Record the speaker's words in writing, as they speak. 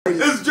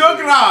It's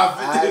geography.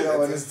 I know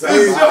what it's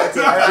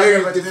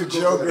It's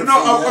geography. No,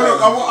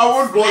 I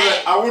won't go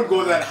that. I won't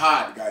go that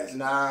hard, guys.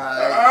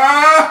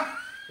 Nah.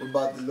 We're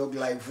about to look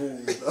like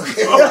fools.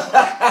 Okay.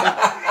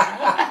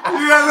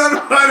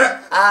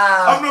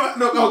 I'm not.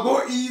 Look, I'll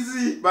go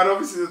easy, but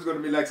obviously there's gonna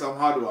be like some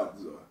hard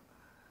ones.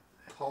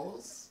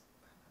 Pause.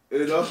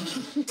 You know.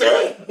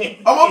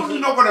 I'm obviously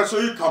not gonna show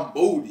you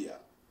Cambodia,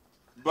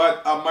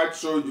 but I might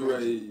show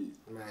you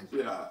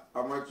Yeah,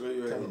 I might show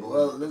you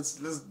Well, let's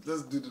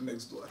do the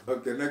next one.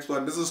 Okay, next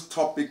one. This is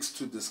topics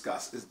to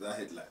discuss. Is the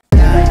headline.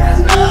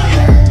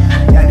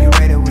 Dalli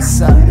Rated,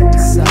 what's up?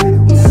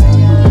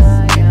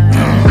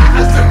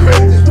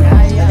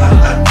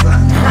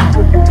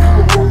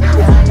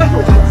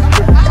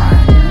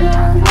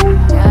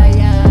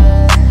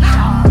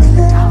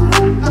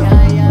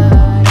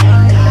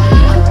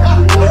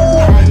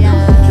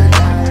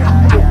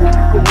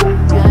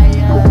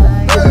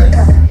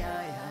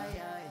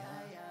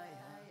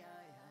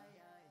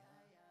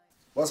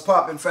 What's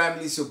poppin',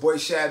 family? It's your boy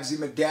Shabzy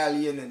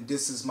Medallion, and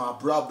this is my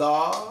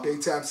brother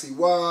Big Time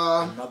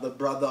CY. Another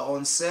brother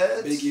on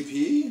set.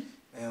 B&Hf.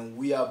 And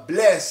we are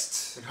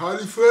blessed. And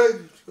Harley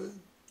Fred.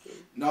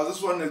 Now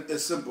this one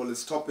is simple.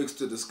 It's topics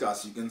to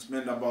discuss. You can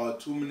spend about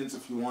 2 minutes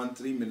if you want,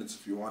 3 minutes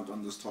if you want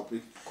on this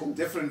topic. Cool.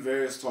 Different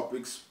various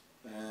topics.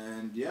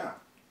 And yeah.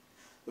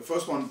 The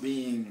first one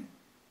being,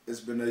 it's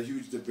been a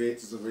huge debate.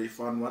 It's a very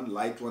fun one.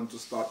 Light one to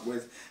start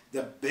with.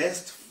 The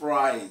best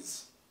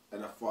fries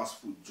at a fast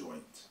food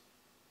joint.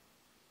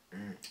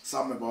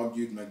 Some have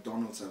argued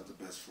McDonald's have the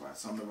best fries.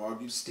 Some have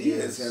argued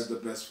Steers have the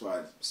best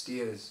fries.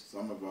 Steers.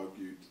 Some have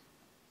argued.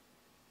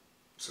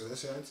 So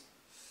that's your answer?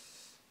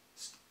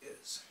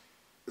 Steers.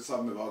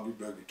 Some have argued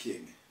Burger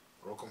King.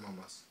 Rocco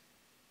Mamas.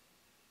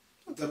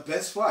 The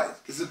best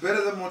fries. Is it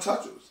better than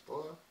Muchachos?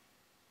 Boy.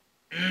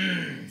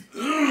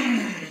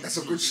 That's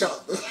a good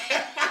shot.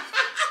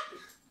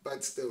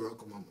 But still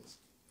Rocco Mamas.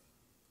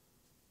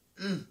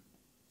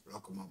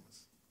 Rocco Mamas.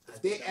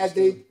 If they add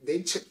they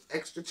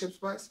extra chip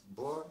spice,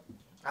 boy.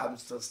 I'm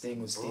still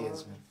staying with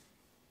Steers, man.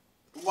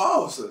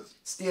 Wow, sis.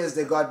 Steers,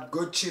 they got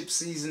good chip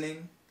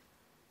seasoning,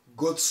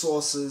 good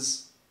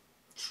sauces.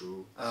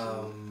 True.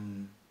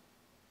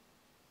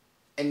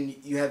 And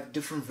you have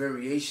different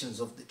variations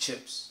of the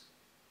chips,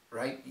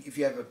 right? If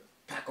you have a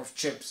pack of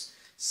chips,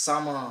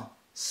 some are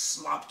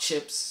slop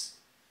chips,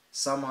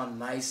 some are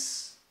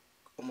nice,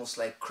 almost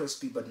like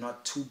crispy but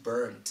not too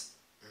burnt,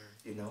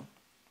 you know?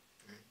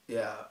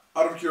 Yeah.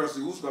 Out of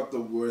curiosity, who's got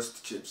the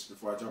worst chips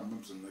before I jump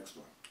into the next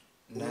one?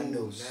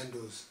 Nando's.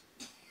 Nando's.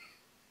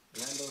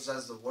 Nando's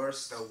has the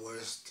worst. The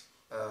worst.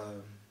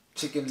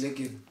 Chicken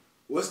licking.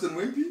 Worse than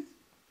Wimpy?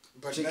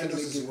 But Chicken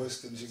Nando's is licking.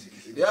 worse than chicken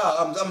licking.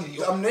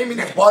 Yeah, I'm naming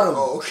the bottom.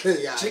 Oh,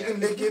 okay, yeah. Chicken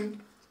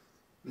licking,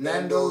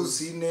 Nando's.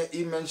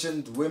 He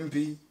mentioned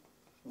Wimpy,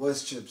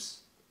 worst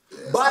chips.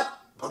 Yeah. But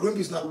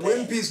Wimpy's not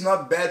bad. Wimpy's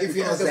not bad If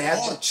you because have they the have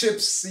pot. the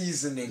chip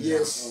seasoning.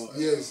 Yes, now.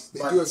 yes. They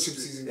But do have chip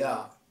seasoning.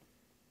 Yeah.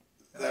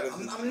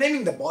 I'm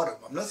naming the bottom.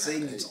 I'm not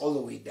saying it's all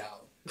the way down.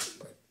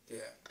 But yeah.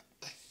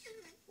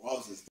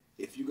 Wow, sis.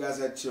 If you guys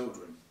had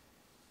children,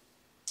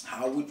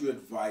 how would you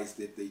advise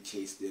that they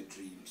chase their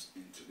dreams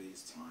in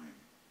today's time?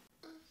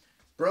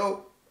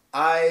 Bro,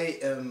 I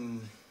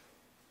am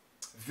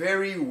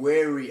very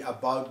wary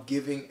about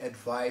giving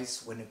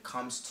advice when it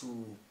comes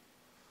to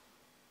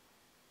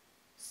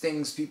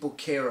things people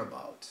care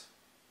about.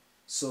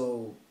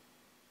 So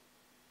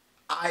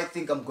I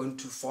think I'm going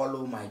to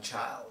follow my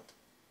child.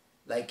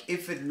 Like,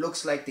 if it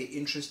looks like they're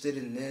interested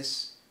in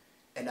this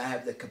and I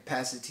have the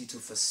capacity to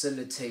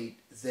facilitate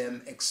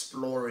them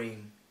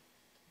exploring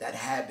that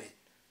habit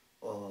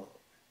or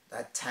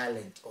that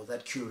talent or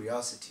that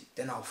curiosity,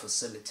 then I'll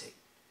facilitate.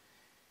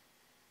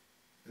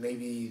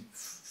 Maybe a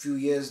few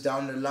years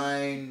down the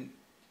line,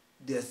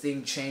 their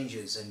thing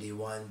changes and they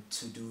want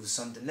to do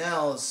something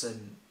else,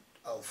 and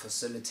I'll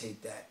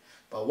facilitate that.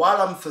 But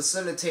while I'm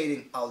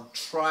facilitating, I'll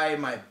try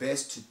my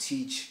best to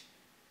teach.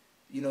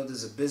 You know,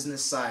 there's a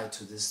business side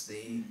to this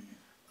thing.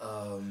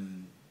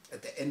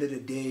 At the end of the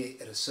day,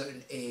 at a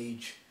certain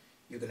age,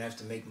 you're going to have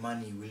to make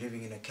money. We're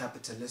living in a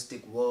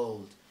capitalistic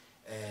world,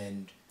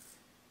 and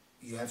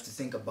you have to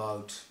think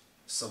about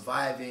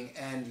surviving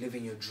and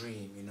living your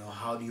dream. You know,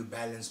 how do you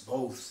balance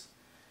both?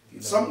 You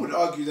know? Some would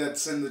argue that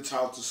send the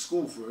child to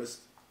school first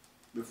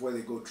before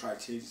they go try to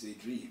change their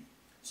dream,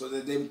 so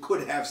that they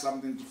could have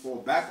something to fall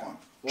back on.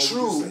 What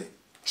would you say?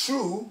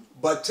 True,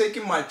 but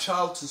taking my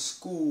child to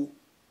school,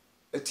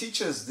 a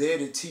teacher is there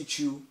to teach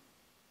you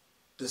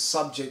the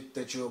subject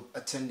that you're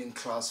attending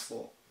class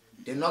for.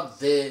 They're not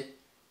there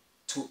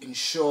to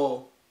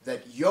ensure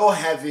that you're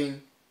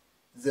having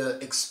the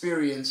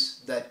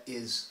experience that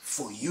is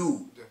for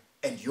you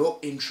and your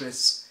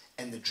interests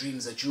and the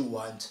dreams that you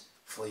want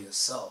for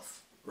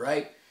yourself,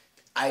 right?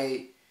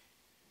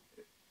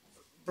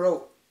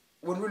 Bro,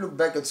 when we look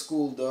back at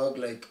school, dog,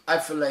 like, I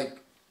feel like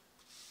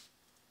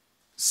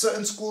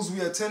certain schools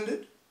we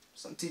attended,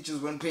 some teachers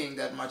weren't paying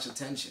that much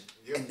attention.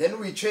 Yep. And then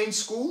we changed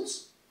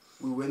schools.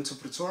 We went to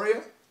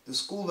Pretoria. The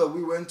school that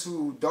we went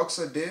to,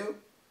 Doxa Dale,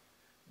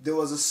 there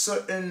was a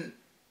certain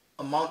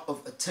amount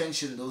of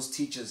attention those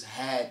teachers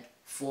had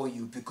for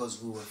you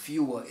because we were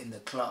fewer in the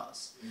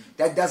class.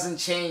 That doesn't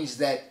change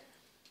that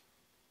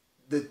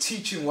the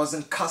teaching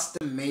wasn't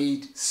custom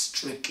made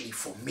strictly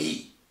for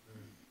me.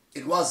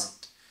 It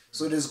wasn't.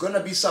 So there's going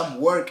to be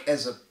some work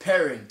as a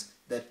parent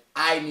that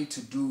I need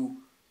to do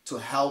to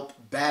help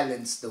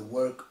balance the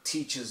work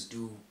teachers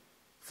do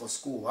for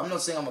school. I'm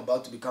not saying I'm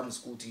about to become a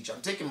school teacher.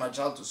 I'm taking my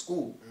child to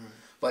school.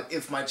 But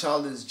if my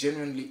child is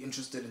genuinely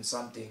interested in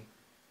something,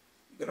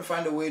 you're going to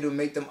find a way to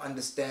make them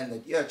understand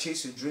that, yeah,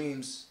 chase your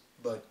dreams,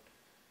 but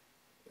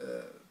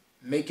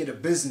make it a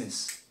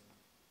business.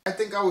 I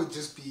think I would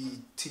just be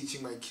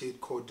teaching my kid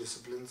core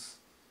disciplines.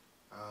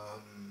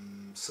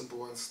 Simple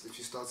ones. If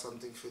you start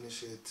something,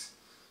 finish it.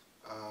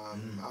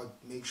 I'll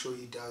make sure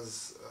he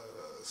does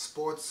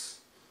sports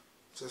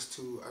just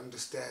to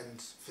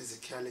understand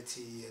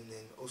physicality, and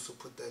then also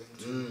put that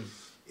into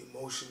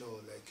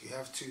emotional. Like, you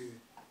have to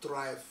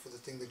thrive for the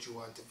thing that you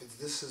want. If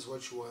this is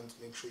what you want,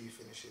 make sure you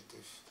finish it.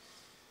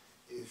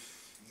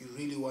 If you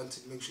really want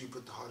it, make sure you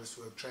put the hardest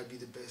work. Try to be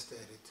the best at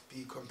it.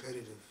 Be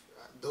competitive.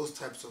 Those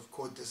types of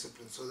core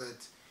disciplines, so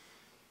that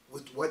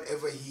with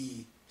whatever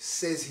he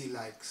says he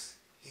likes,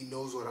 he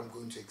knows what I'm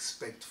going to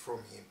expect from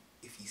him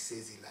if he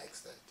says he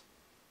likes that.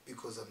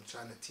 Because I'm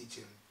trying to teach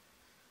him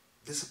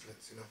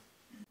disciplines, you know.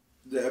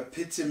 The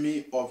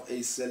epitome of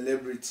a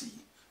celebrity.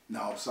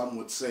 Now, some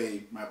would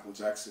say Michael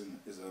Jackson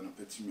is an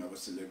epitome of a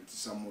celebrity.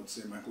 Some would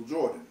say Michael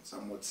Jordan.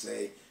 Some would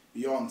say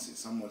Beyonce.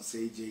 Some would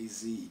say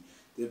Jay-Z.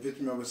 The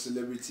epitome of a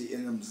celebrity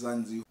in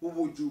Mzansi. Who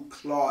would you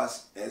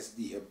class as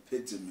the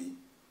epitome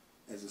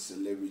as a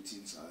celebrity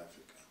in South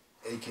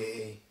Africa?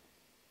 AKA?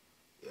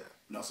 Yeah.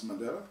 Nelson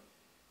Mandela?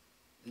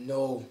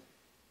 No.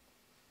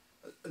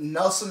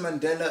 Nelson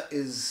Mandela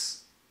is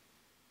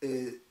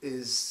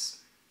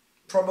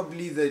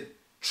probably the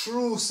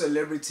true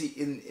celebrity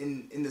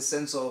in the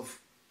sense of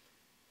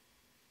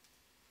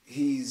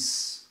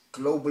he's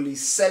globally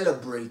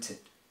celebrated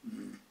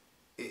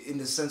in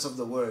the sense of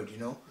the word, you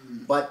know.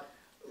 But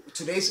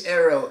today's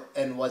era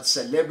and what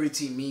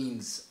celebrity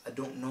means, I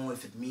don't know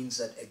if it means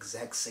that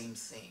exact same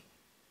thing.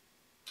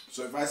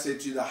 So if I say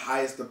to you the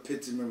highest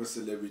epitome of a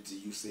celebrity,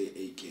 you say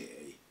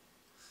AKA.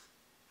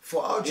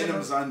 For our In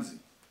generation, Mzansi.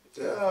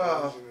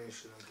 Yeah,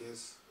 generation, I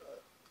guess.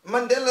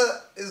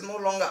 Mandela is no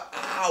longer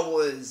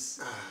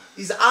ours.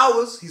 He's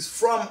ours, he's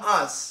from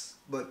us.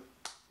 But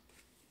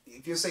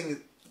if you're saying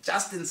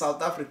just in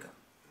South Africa,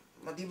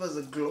 Madiba's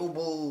a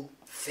global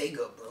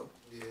figure, bro.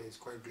 Yeah, he's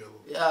quite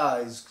global.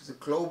 Yeah, he's a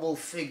global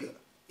figure.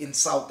 In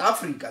South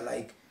Africa,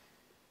 like,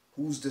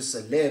 who's the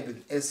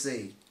celeb in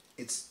SA?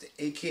 It's the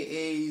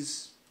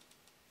AKAs,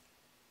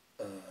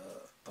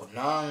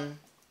 Bonang.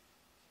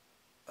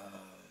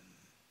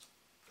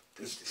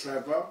 Is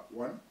Trevor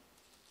one?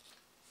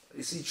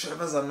 You see,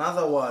 Trevor's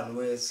another one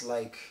where it's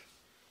like,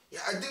 Yeah,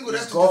 I think we'd he's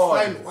have to gone.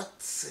 define what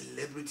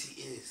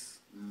celebrity is.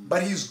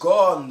 But he's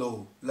gone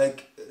though.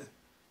 Like,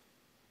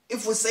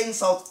 if we're saying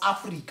South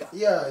Africa,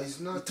 Yeah, he's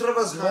not.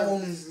 Trevor's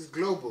known. He's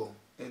global.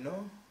 You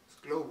know? It's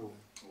global.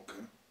 Okay.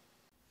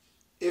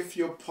 If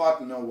your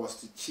partner was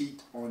to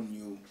cheat on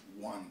you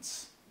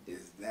once,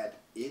 is that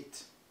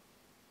it?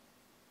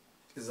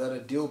 Is that a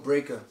deal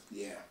breaker?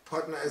 Yeah.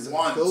 Partner as a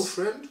Once.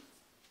 girlfriend.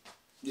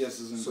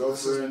 Yes, as in So this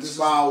is- girlfriend, this is-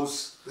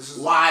 spouse, This is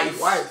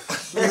wife.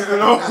 Wife. You know?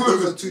 Now,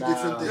 those are two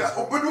different things.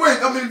 Yeah, but wait,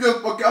 I mean,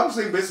 okay, I'm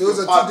saying basically Those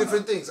your are partner. two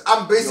different things.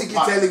 I'm basically Your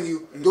partner. telling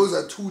you those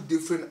are two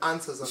different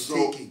answers I'm So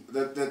taking.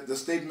 the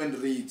statement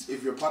reads,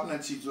 if your partner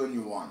cheats on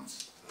you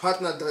once,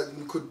 Partner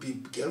that could be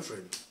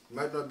girlfriend,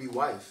 might not be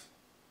wife.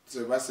 so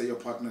if I say your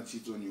partner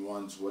cheats on you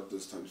once, what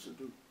does time to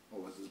do?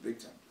 Or what does big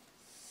time do?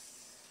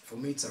 For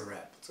me, it's a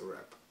wrap. It's a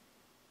wrap.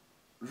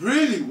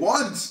 Really?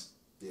 Once?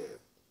 Yeah,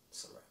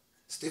 it's a wrap.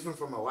 It's different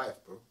from my wife,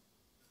 bro.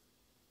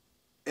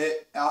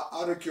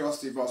 Out of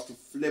curiosity, if I was to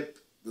flip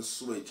the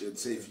switch and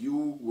say if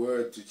you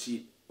were to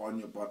cheat on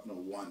your partner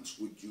once,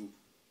 would you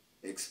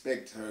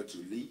expect her to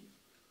leave?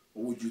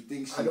 Or would you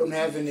think she I don't would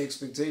have leave? any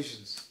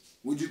expectations.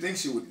 Would you think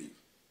she would leave?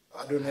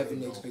 I don't have don't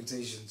any know.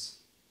 expectations.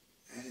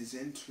 That is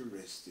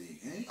interesting,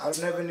 eh? I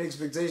don't have any I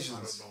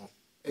expectations. don't know.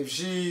 If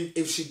she,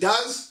 If she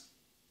does,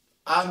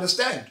 I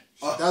understand.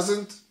 she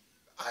doesn't.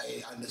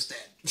 I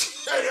understand.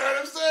 You know what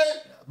I'm saying?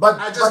 But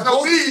I just but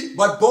know both, me.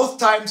 but both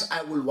times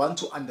I will want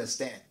to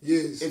understand.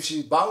 Yes. If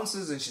she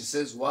bounces and she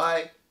says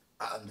why,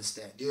 I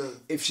understand. Yeah.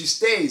 If she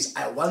stays,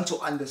 I want to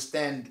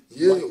understand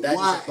Yeah, what that is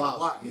why? about.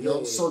 Why? You know,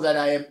 Yeah. so that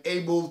I am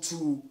able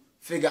to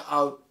figure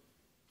out,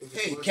 If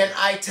it's hey, worth can it.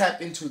 I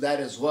tap into that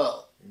as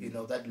well? You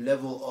know, that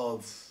level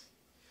of,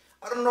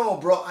 I don't know,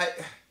 bro. I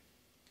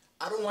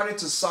don't want it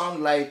to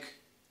sound like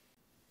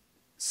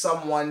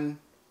someone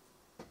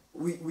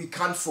we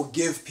can't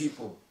forgive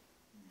people.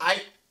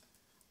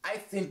 I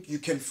think you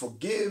can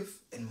forgive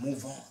and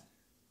move on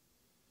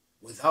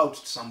without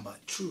somebody.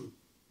 True.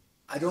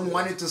 I don't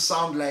want it to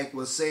sound like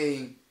we're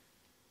saying,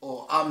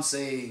 or I'm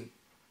saying,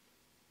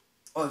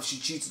 oh, if she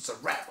cheats, it's a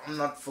wrap. I'm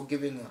not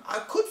forgiving her. I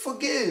could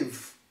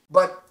forgive,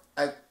 but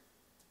I'm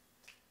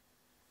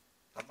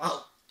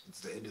out. It's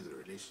the end of the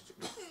relationship.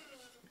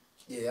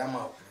 Yeah, I'm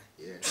out,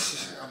 man. Yeah.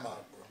 I'm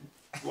out,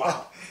 bro.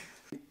 Wow.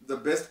 The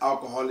best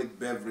alcoholic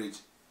beverage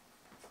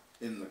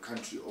in the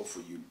country or for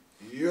you?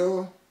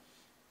 Yo.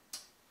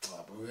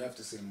 Oh, but we have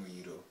to say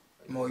mojito.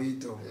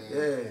 Mojito.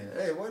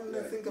 Yeah. Hey, what did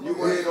I think about You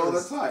want it all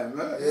the time,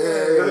 man.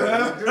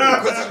 Yeah.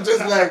 Because I'm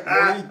just like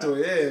Mojito,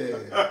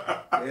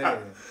 yeah.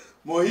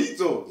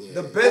 Mojito. Yeah.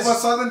 The best. Over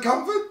Southern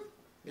Comfort?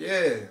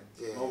 Yeah.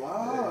 Oh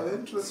wow,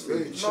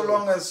 interesting. No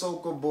longer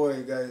Soko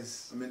boy,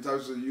 guys. I mean,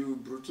 types of you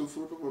brutal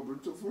fruit over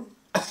brutal fruit?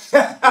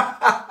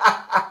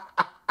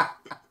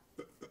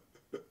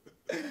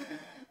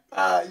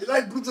 You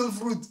like brutal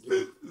fruit?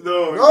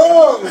 No.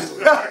 No!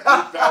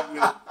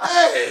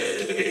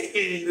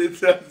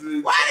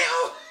 Exactly.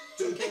 Why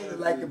do you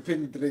like a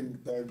pink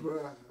drink, dog?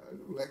 Bruh, I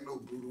don't like no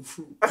brutal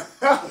fruit.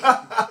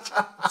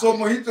 So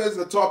mojito is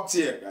the top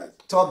tier, guys.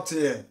 Top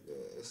tier.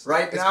 Yes.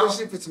 Right now?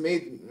 Especially if it's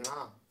made.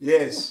 Nah.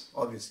 Yes,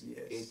 obviously,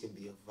 It yes. can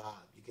be a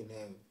vibe. You can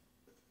have.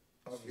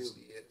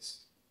 Obviously,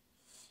 yes.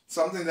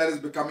 Something that is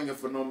becoming a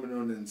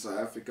phenomenon in South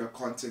Africa,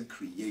 content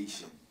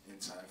creation in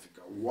South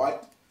Africa.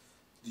 What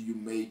do you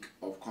make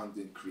of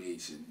content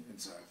creation in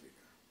South Africa?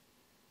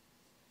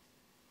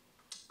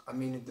 I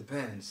mean, it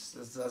depends.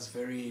 That's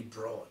very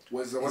broad.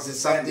 What's Is the it standard?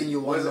 something you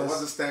want What's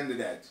us- the standard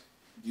at?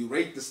 Do you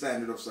rate the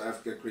standard of South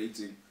Africa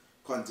creating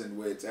content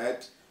where it's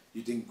at? Do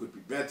you think it could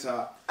be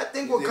better? I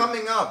think You we're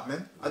coming up,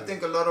 man. I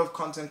think a lot of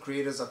content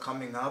creators are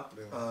coming up.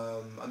 Yeah.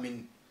 I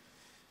mean,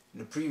 in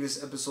the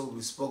previous episode,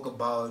 we spoke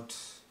about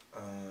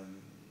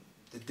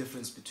the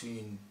difference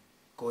between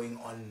going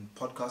on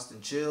Podcast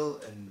and Chill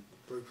and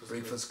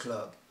Breakfast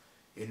Club,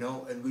 you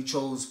know, and we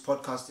chose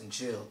Podcast and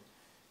Chill.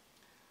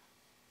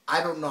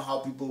 I don't know how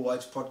people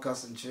watch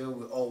Podcast and Chill.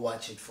 We all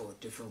watch it for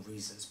different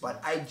reasons, but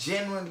I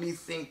genuinely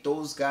think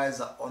those guys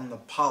are on the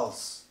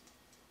pulse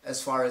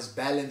as far as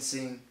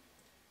balancing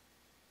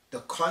the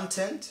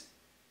content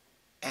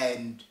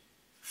and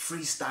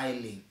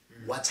freestyling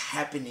what's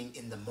happening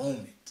in the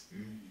moment.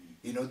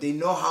 You know, they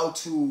know how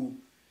to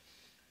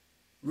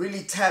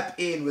really tap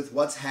in with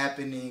what's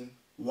happening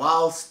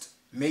whilst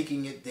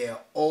making it their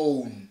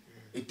own.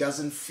 It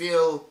doesn't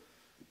feel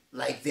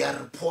like they are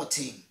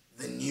reporting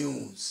the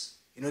news.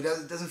 You know, it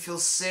doesn't feel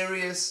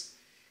serious.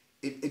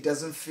 It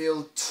doesn't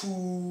feel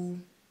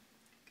too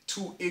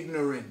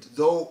ignorant,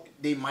 though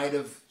they might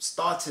have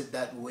started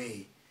that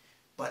way.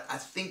 But I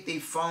think they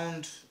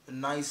found a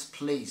nice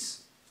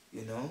place,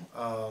 you know.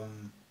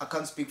 I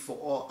can't speak for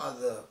all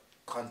other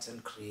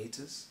content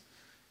creators,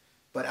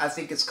 but I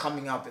think it's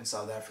coming up in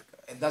South Africa.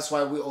 And that's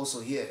why we're also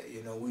here,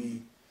 you know.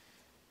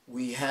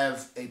 We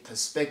have a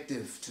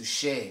perspective to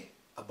share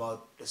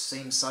about the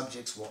same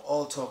subjects we're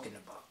all talking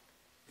about,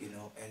 you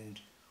know, and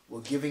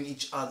we're giving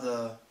each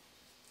other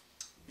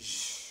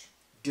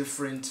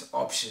different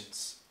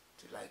options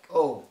to like,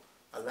 oh,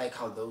 I like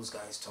how those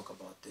guys talk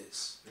about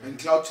this. And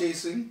cloud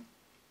chasing,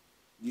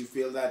 you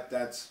feel that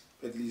that's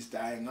at least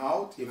dying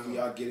out if we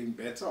are getting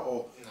better,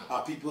 or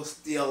are people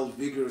still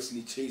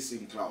vigorously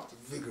chasing cloud?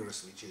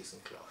 Vigorously chasing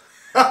clout.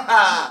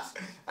 I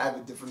have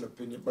a different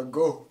opinion, but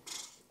go.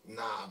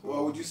 Nah, bro.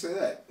 Why would you say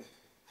that?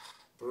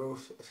 Bro,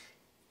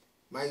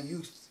 my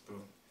youth, bro,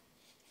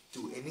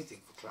 do anything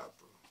for clout,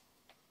 bro.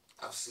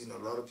 I've seen a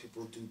lot of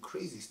people do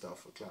crazy stuff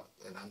for clout,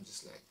 and I'm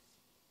just like,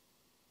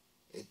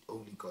 it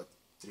only got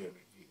 300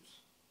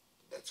 views.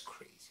 That's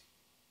crazy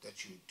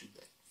that you would do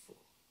that for.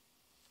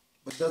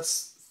 But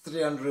that's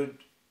 300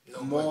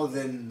 more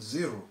than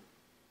zero.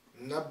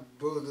 Nah,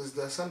 bro,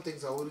 there's some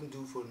things I wouldn't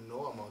do for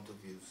no amount of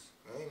views.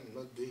 I'm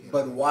not doing it.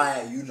 But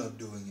why are you not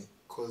doing it?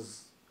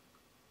 Because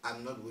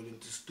I'm not willing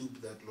to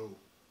stoop that low.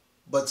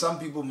 But some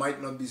people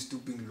might not be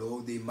stooping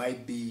low. They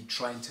might be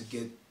trying to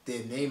get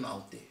their name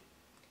out there.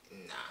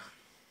 Nah.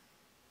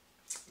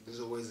 There's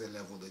always a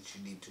level that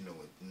you need to know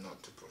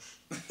not to push.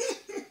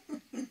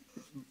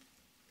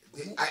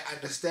 I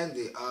understand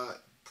there are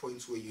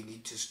points where you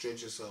need to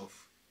stretch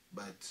yourself,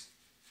 but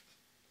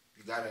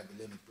you gotta have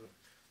a limit, bro.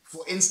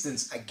 For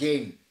instance,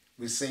 again,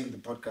 we're saying the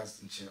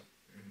podcast and chill.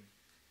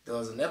 There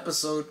was an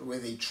episode where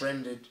they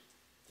trended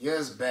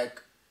years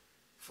back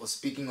for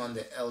speaking on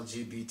the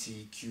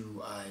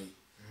LGBTQI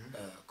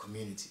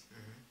community.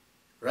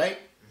 Right?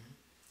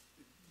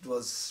 It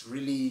was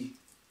really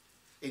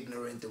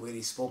ignorant the way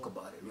they spoke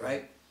about it,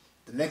 right?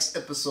 The next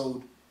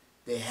episode,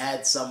 they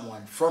had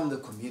someone from the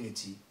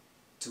community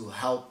to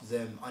help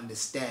them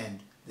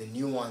understand the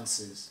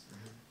nuances,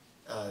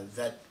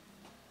 that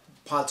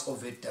parts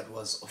of it that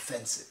was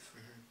offensive.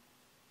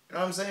 You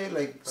know what I'm saying?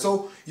 Like,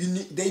 so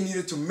they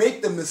needed to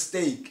make the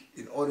mistake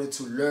in order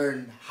to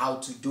learn how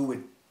to do it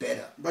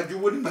better. But you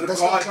wouldn't But regard,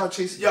 that's not cloud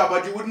chasing. yeah,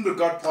 but you wouldn't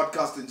regard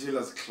podcast and chill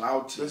as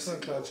cloud chasing. That's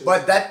not cloud chasing.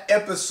 But that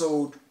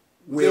episode,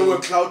 They were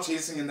cloud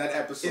chasing in that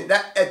episode.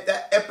 at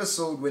that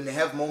episode, when they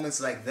have moments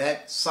like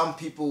that, some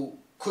people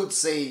could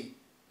say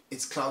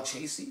it's cloud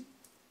chasing.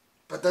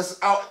 But that's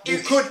out. You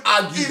could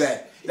argue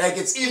that. Like,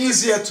 it's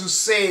easier to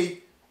say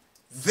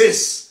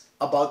this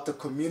about the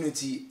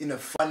community in a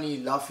funny,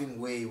 laughing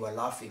way. We're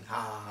laughing, ha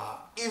ha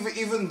ha.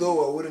 Even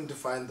though I wouldn't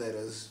define that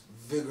as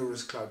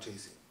vigorous cloud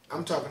chasing.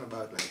 I'm talking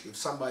about like if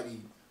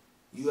somebody,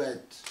 you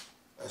at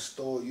a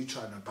store, you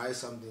trying to buy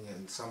something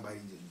and somebody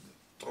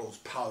throws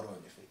powder on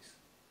your face.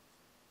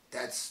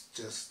 That's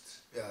just...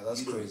 Yeah,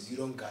 that's crazy. You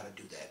don't gotta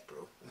do that,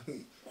 bro. I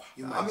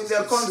mean, there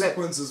are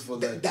consequences for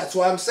that. That's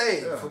what I'm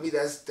saying. Yeah. For me,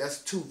 that's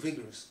too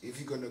vigorous. If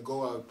you're gonna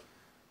go out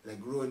like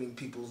ruining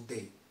people's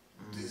day,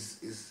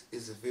 this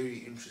is a very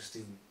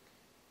interesting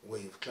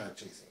way of clout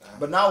chasing.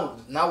 But now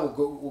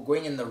we're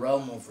going in the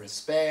realm of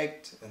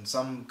respect and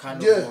some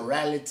kind of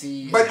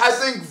morality. But I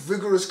think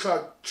vigorous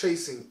clout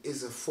chasing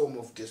is a form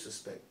of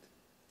disrespect.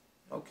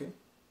 Okay.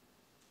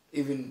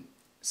 Even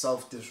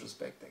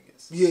self-disrespect, I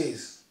guess.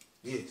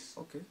 Yes.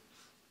 Okay.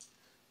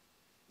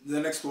 The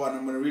next one,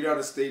 I'm going to read out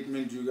a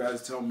statement. You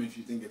guys tell me if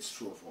you think it's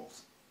true or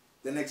false.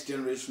 The next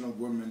generation of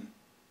women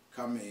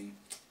coming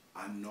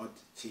are not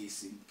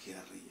chasing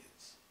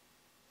careers.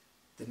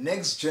 The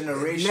next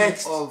generation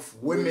of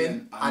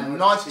women are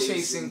not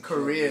chasing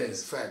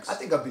careers. Facts. I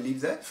think I believe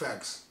that.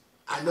 Facts.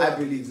 I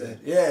believe that.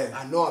 Yeah.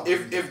 I know.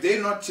 If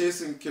they're not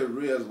chasing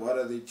careers, what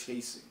are they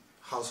chasing?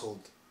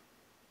 Household.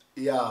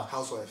 Yeah.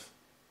 Housewife.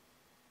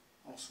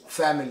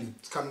 Family.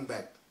 It's coming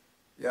back.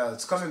 Yeah,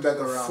 it's coming back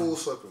around. Full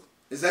circle.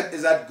 Is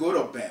that good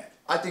or bad?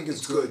 I think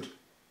it's good.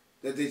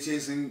 That they're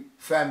chasing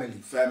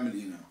family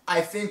now.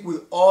 I think we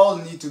all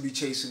need to be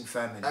chasing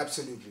family.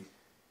 Absolutely.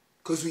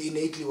 Because we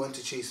innately want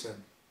to chase family.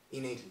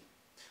 Innately.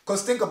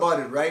 Because think about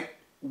it, right?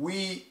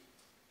 We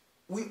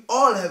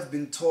all have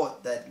been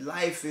taught that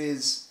life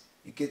is,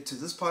 you get to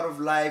this part of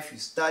life, you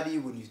study,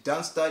 when you're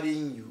done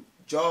studying, you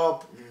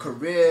job,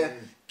 career,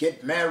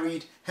 get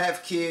married,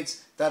 have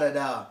kids,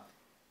 da-da-da.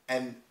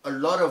 And a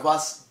lot of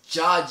us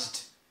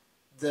judged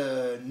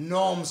the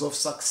norms of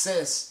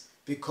success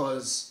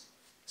because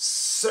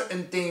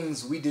certain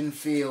things we didn't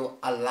feel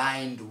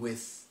aligned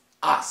with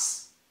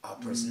us, our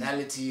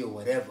personality or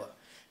whatever.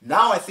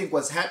 Now I think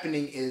what's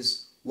happening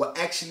is we're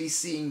actually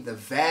seeing the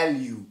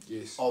value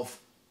of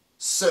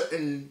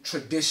certain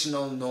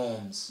traditional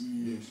norms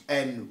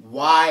and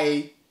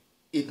why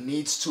it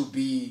needs to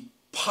be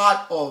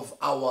part of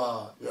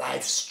our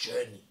life's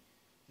journey.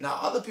 Now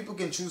other people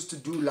can choose to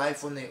do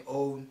life on their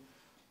own,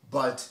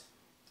 but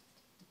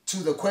to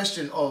the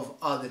question of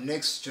are the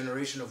next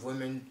generation of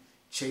women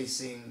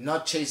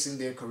not chasing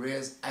their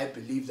careers, I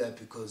believe that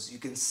because you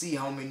can see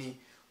how many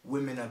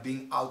women are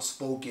being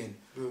outspoken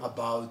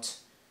about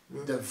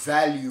the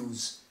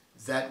values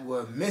that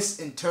were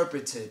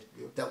misinterpreted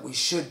that we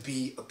should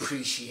be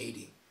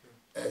appreciating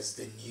as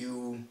the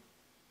new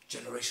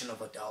generation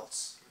of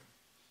adults.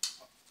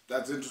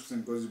 That's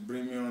interesting because you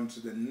bring me on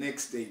to the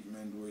next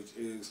statement, which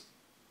is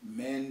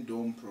men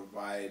don't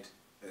provide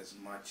as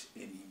much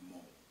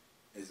anymore.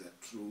 Is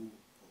that true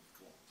or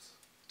false?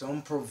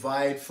 Don't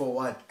provide for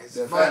what?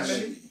 The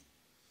family?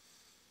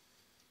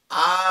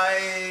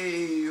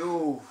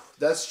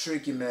 That's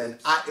tricky, man.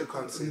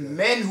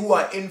 Men who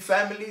are in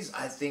families,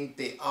 I think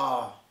they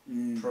are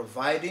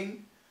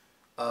providing.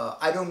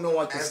 I don't know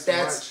what the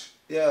stats. Much.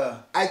 Yeah.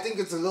 I think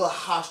it's a little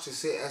harsh to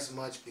say as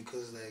much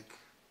because like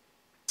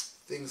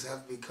things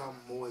have become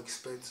more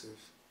expensive.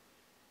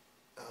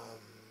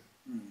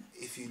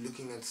 If you're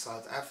looking at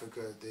South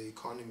Africa, the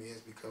economy has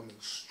become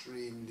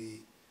extremely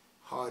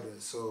harder.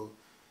 So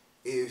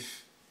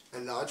if a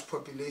large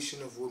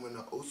population of women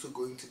are also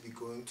going to be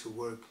going to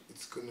work,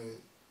 it's going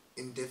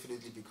to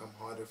indefinitely become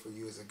harder for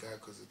you as a guy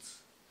because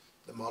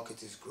the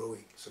market is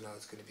growing. So now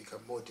it's going to become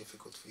more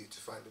difficult for you to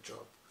find a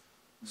job.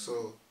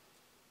 So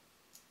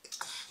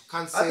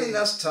can't say, I think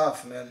that's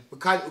tough, man. We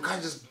can't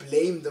just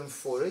blame them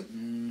for it.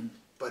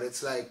 But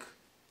it's like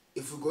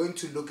if we're going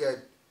to look at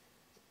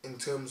in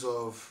terms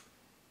of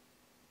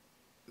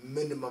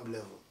minimum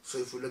level. So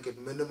if we look at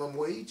minimum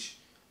wage,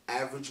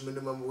 average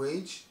minimum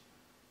wage,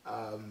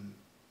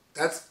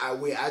 that's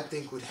where I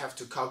think we'd have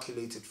to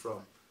calculate it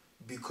from,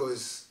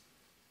 because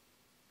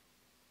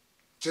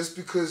just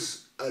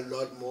because a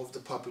lot more of the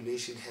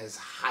population has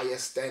higher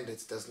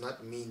standards does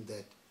not mean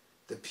that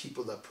the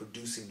people are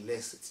producing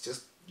less. It's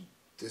just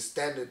the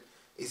standard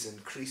is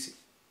increasing.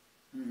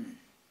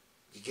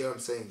 You get what I'm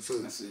saying?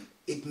 So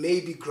it may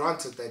be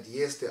granted that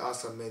yes, there are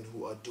some men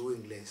who are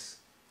doing less,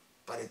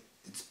 but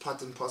it's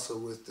part and parcel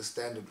with the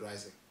standard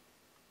rising.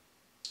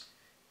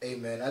 Hey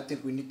man, I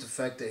think we need to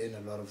factor in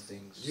a lot of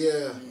things.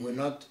 Yeah. We're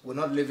not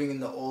living in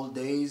the old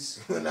days.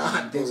 We're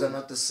not. Things are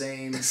not the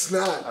same. It's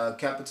not.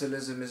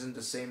 Capitalism isn't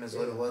the same as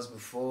what it was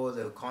before.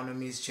 The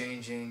economy is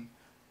changing.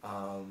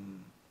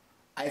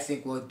 I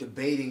think we're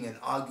debating and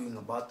arguing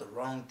about the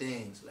wrong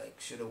things. Like,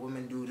 should a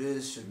woman do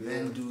this? Should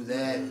men do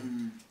that?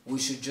 We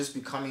should just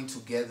be coming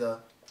together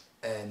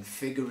and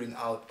figuring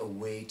out a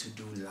way to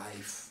do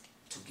life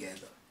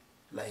together.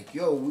 Like,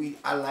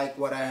 I like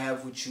what I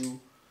have with you.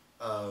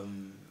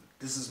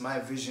 This is my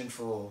vision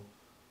for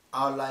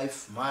our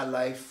life, my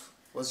life.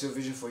 What's your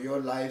vision for your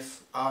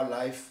life, our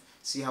life?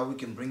 See how we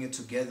can bring it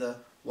together.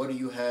 What do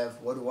you have?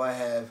 What do I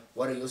have?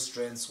 What are your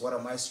strengths? What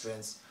are my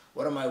strengths?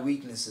 What are my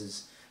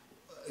weaknesses?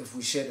 If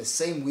we share the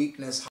same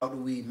weakness, how do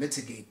we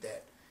mitigate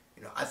that?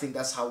 I think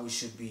that's how we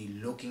should be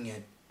looking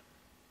at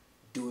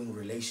doing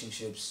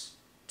relationships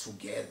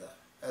together.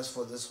 As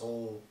for this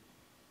whole,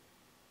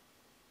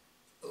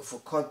 if we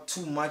caught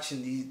too much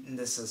in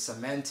the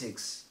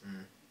semantics,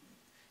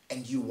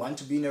 and you want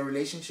to be in a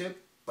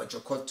relationship, but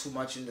you're caught too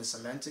much in the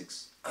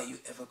semantics, are you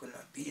ever going to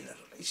be in a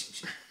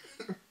relationship?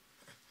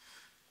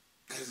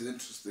 That's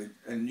interesting.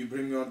 And you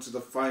bring me on to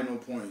the final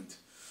point.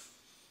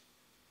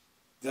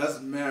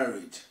 Does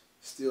marriage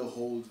still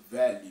hold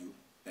value?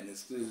 And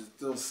it's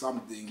still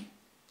something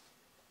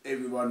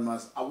everyone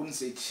must, I wouldn't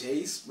say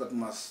chase, but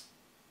must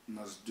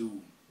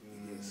do.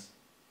 Yes.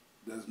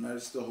 Does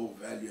marriage still hold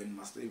value, and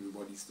must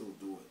everybody still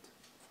do it?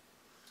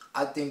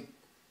 I think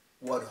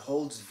what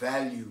holds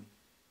value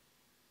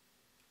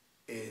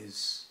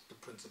is The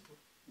principle.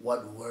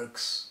 what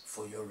works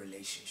for your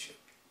relationship.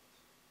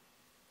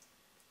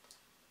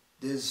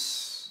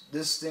 This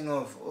thing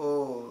of,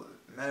 oh,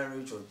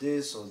 marriage or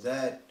this or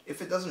that,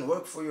 if it doesn't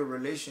work for your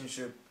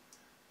relationship,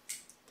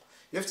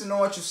 you have to know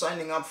what you're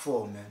signing up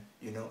for, man.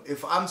 You know,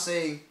 if I'm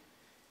saying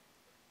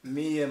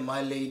me and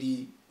my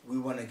lady, we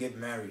want to get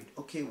married,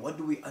 okay, what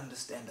do we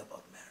understand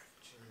about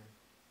marriage?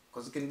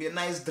 Because it can be a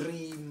nice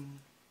dream.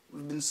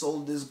 We've been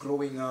sold this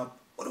growing up.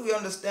 What do we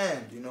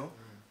understand, you know?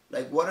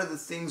 Like, what are the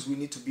things we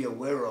need to be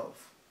aware of?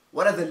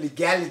 What are the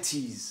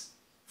legalities?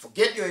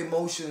 Forget your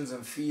emotions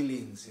and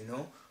feelings, you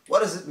know?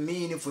 What does it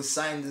mean if we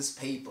sign this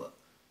paper?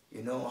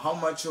 You know, how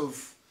much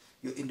of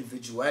your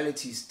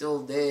individuality is still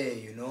there,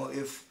 you know?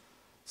 If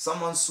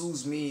someone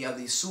sues me, are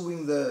they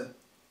suing the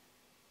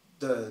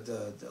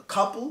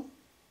couple,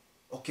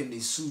 or can they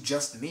sue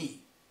just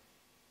me?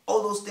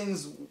 All those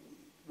things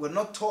were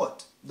not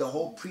taught. The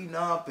whole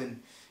prenup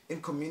and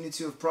in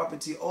community of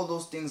property, all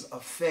those things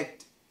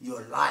affect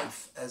your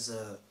life as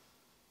a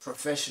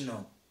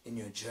professional in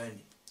your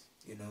journey,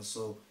 you know?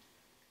 So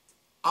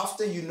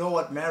after you know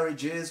what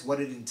marriage is, what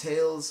it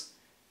entails,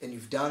 and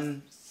you've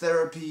done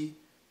therapy,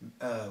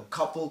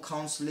 couple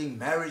counseling,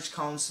 marriage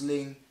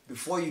counseling,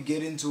 before you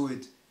get into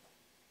it,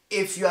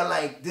 if you're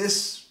like,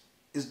 this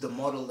is the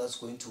model that's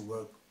going to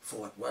work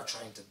for what we're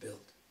trying to build,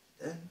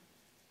 then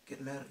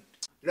get married.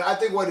 You know, I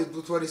think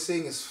what he's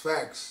saying is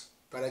facts,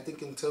 but I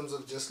think in terms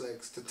of just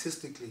like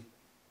statistically,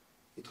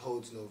 it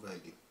holds no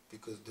value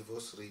because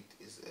divorce rate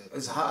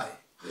is high.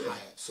 Higher.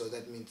 So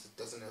that means it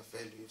doesn't have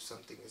value if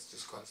something is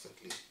just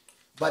constantly.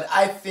 But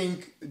I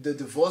think the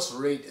divorce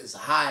rate is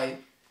high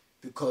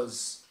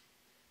because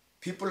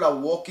people are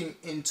walking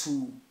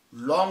into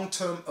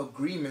long-term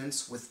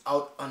agreements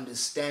without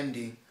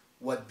understanding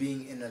what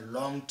being in a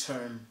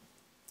long-term,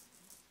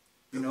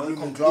 you know,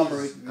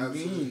 conglomerate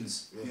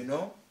means, you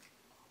know?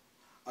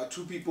 Are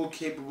two people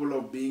capable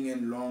of being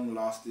in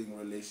long-lasting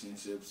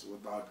relationships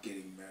without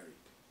getting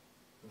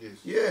married?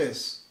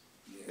 Yes.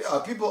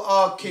 Yeah, people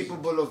are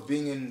capable of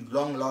being in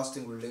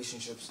long-lasting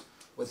relationships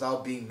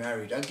without being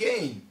married.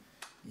 Again,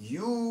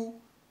 you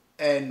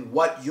and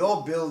what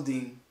you're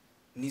building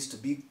needs to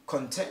be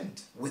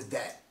content with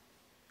that.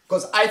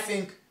 Because I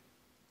think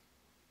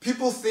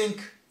people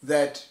think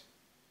that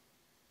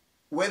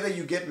whether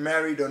you get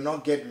married or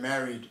not get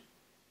married,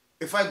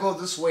 if I go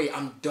this way,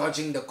 I'm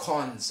dodging the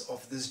cons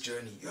of this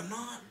journey. You're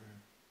not.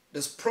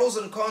 There's pros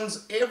and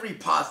cons every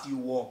path you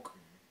walk.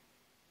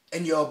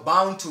 And you're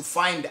bound to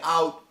find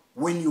out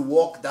when you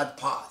walk that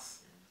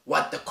path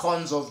what the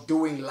cons of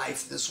doing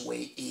life this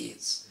way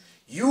is.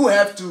 You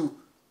have to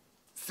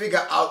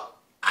figure out,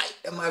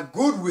 am I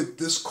good with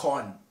this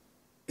con?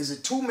 Is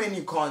it too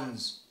many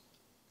cons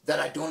that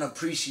I don't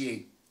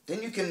appreciate?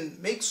 Then you can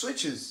make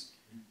switches,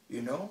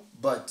 you know?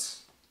 But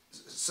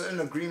certain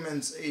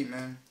agreements, hey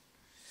man.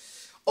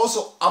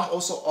 Also, I'm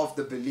also of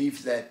the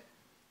belief that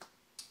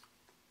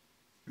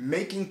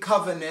making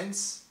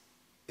covenants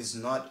is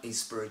not a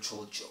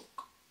spiritual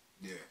joke.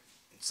 Yeah.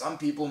 Some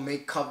people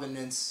make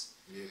covenants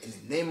in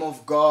the name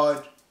of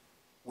God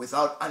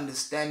without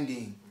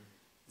understanding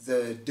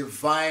the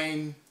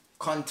divine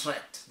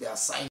contract they are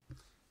signing.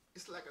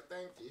 It's like a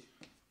thank you.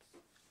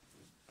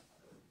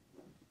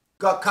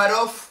 Got cut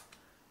off.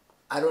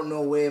 I don't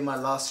know where my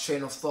last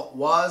train of thought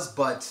was,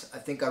 but I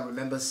think I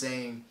remember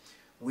saying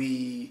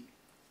we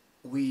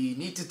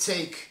need to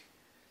take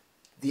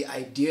the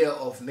idea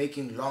of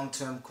making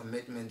long-term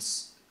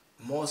commitments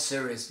more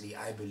seriously,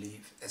 I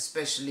believe,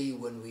 especially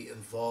when we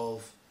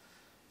involve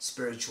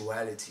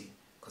spirituality.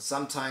 Because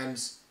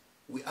sometimes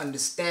we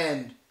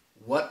understand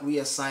what we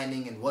are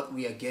signing and what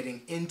we are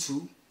getting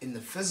into in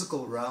the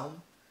physical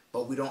realm,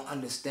 but we don't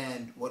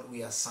understand what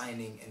we are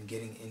signing and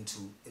getting into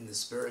in the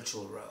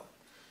spiritual realm.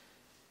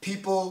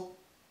 People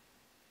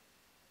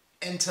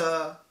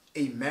enter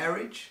a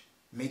marriage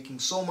making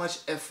so much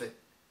effort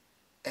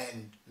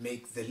and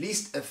make the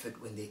least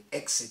effort when they're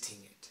exiting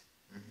it.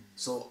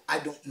 So I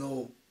don't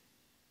know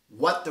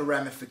what the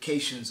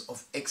ramifications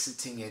of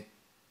exiting it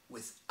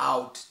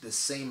without the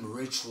same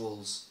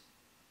rituals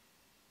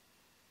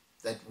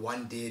that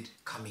one did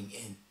coming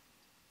in,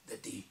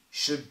 that they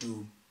should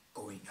do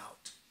going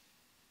out.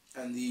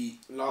 And the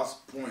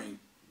last point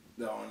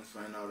that I want to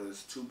find out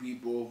is two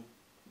people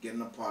get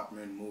an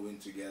apartment, moving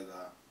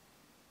together,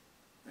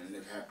 and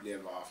live happily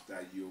ever after.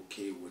 Are you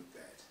okay with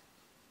that?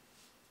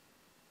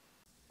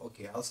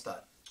 Okay, I'll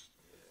start.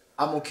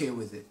 I'm okay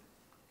with it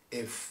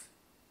if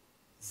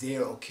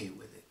they're okay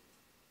with it.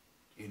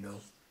 You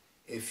know,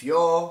 if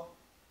you're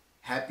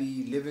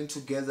happy living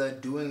together,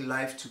 doing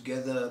life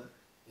together,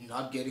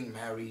 not getting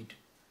married,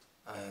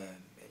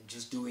 and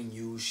just doing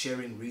you,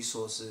 sharing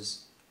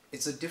resources.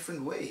 It's a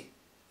different way,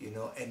 you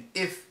know. And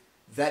if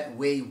that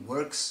way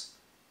works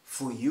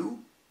for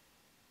you,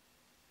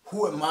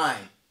 who am I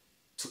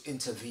to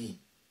intervene?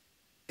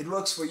 It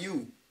works for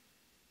you.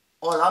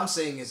 All I'm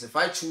saying is if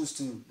I choose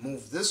to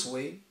move this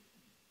way,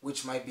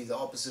 which might be the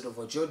opposite of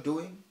what you're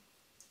doing,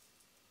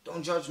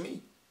 don't judge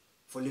me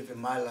for living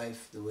my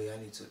life the way I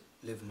need to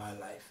live my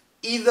life.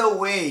 Either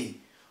way,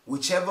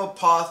 whichever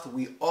path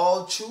we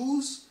all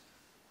choose,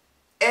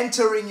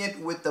 entering it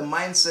with the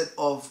mindset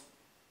of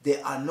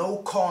there are no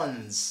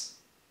cons,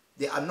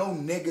 there are no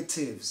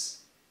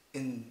negatives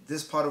in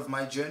this part of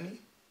my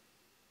journey,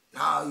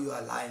 now you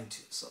are lying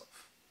to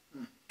yourself.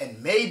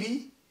 And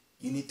maybe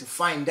you need to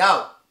find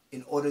out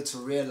in order to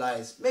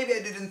realize, maybe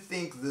I didn't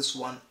think this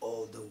one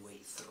all the way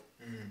through.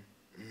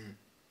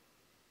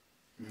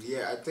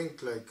 Yeah, I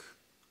think like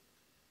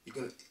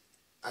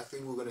I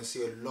think we're gonna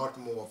see a lot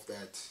more of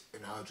that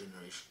in our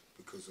generation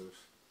because of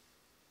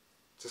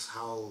just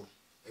how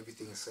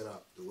everything is set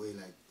up, the way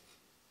like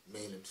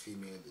male and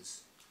female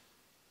is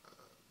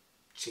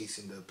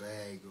chasing their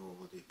bag,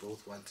 or they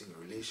both wanting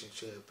a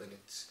relationship, and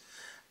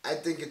I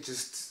think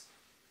it's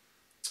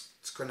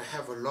gonna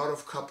have a lot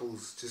of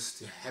couples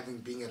just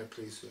being at a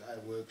place where I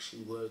work, she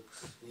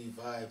works, we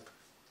vibe,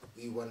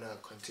 we wanna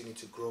continue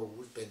to grow.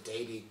 We've been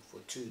dating for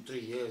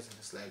 2-3 years, and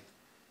it's like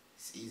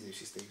it's easy if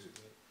she stays with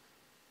me.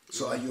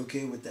 So are you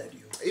okay with that,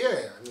 you?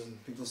 Yeah, I mean,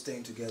 people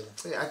staying together.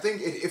 Yeah, I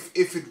think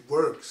if it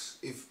works,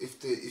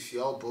 if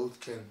y'all both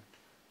can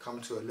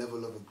come to a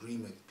level of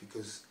agreement,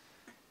 because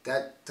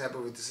that type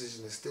of a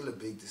decision is still a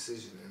big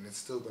decision, and it's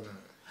still gonna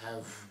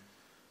have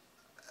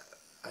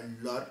a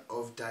lot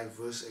of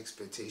diverse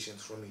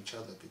expectations from each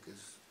other,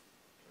 because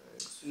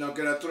now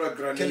can I throw a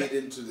grenade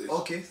into this?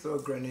 Okay, throw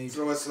a grenade.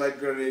 Throw a slight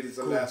grenade is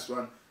the last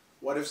one.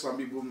 What if some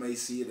people may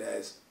see it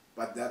as,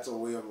 but that's a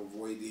way of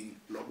avoiding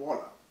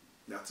lobola.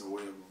 That's a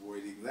way of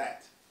avoiding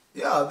that.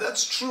 Yeah,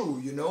 that's true,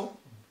 you know.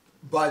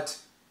 But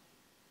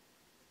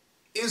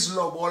is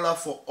lobola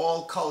for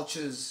all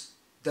cultures,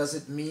 does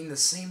it mean the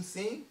same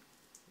thing?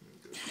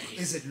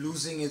 Is it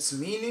losing its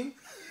meaning?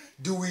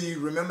 Do we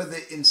remember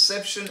the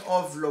inception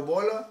of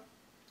lobola?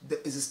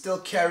 Is it still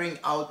carrying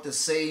out the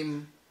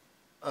same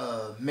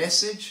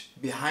message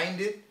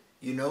behind it?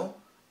 You know,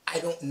 I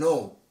don't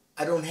know.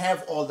 I don't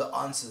have all the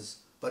answers.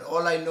 But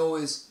all I know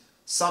is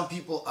some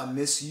people are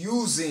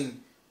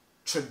misusing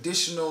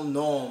traditional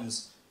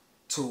norms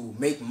to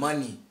make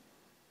money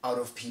out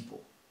of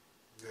people.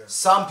 Yeah.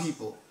 Some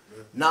people.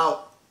 Yeah.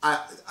 Now,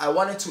 I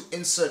wanted to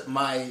insert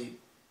my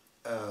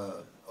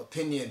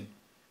opinion,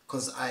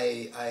 because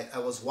I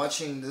was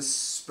watching this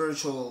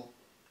spiritual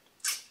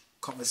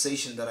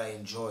conversation that I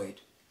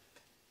enjoyed.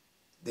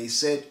 They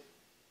said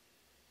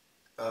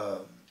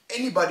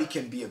anybody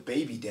can be a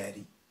baby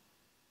daddy,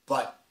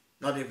 but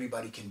not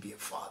everybody can be a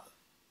father.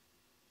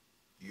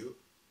 You.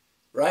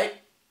 Right?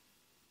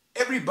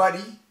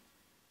 Everybody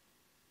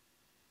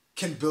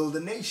can build a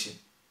nation,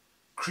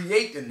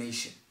 create a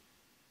nation,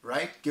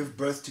 right? Give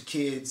birth to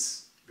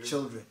kids,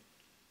 children.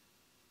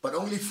 But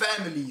only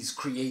families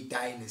create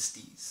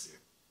dynasties. Yeah.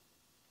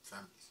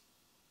 Families.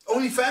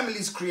 Only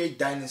families create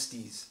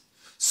dynasties.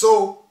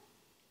 So,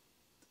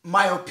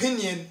 my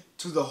opinion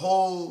to the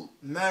whole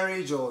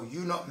marriage or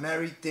you not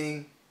married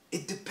thing,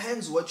 it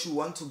depends what you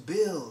want to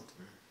build.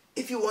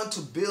 If you want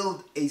to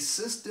build a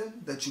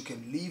system that you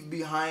can leave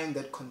behind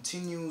that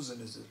continues and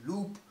is a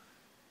loop,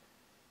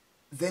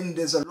 then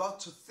there's a lot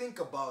to think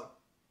about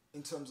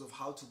in terms of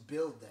how to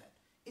build that.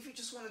 If you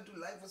just want to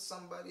do life with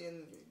somebody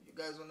and you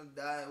guys want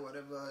to die,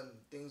 whatever, and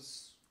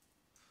things,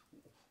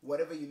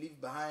 whatever you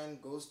leave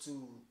behind goes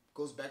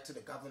back to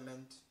the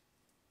government,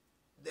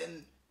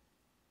 then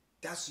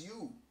that's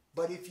you.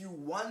 But if you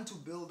want to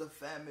build a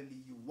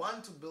family, you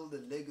want to build a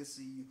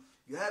legacy,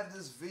 you have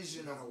this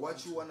vision of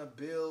what you want to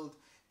build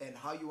and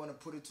how you want to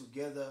put it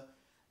together,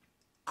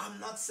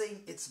 I'm not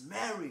saying it's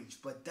marriage,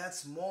 but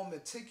that's more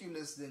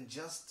meticulous than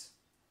just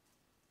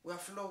we're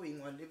flowing,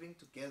 we're living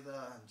together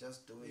and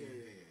just doing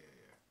it.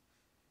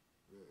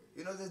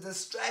 You know, there's a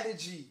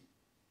strategy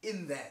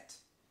in that.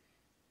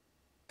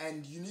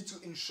 And you need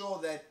to ensure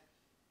that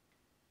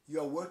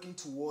you are working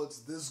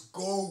towards this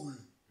goal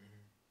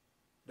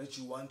that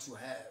you want to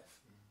have.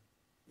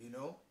 You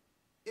know?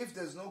 If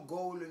there's no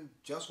goal and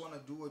just want to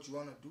do what you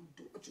want to do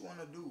what you want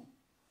to do.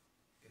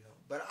 You know?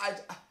 But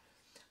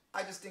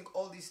I just think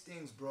all these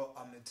things, bro,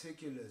 are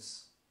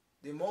meticulous.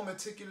 They're more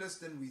meticulous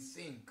than we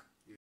think.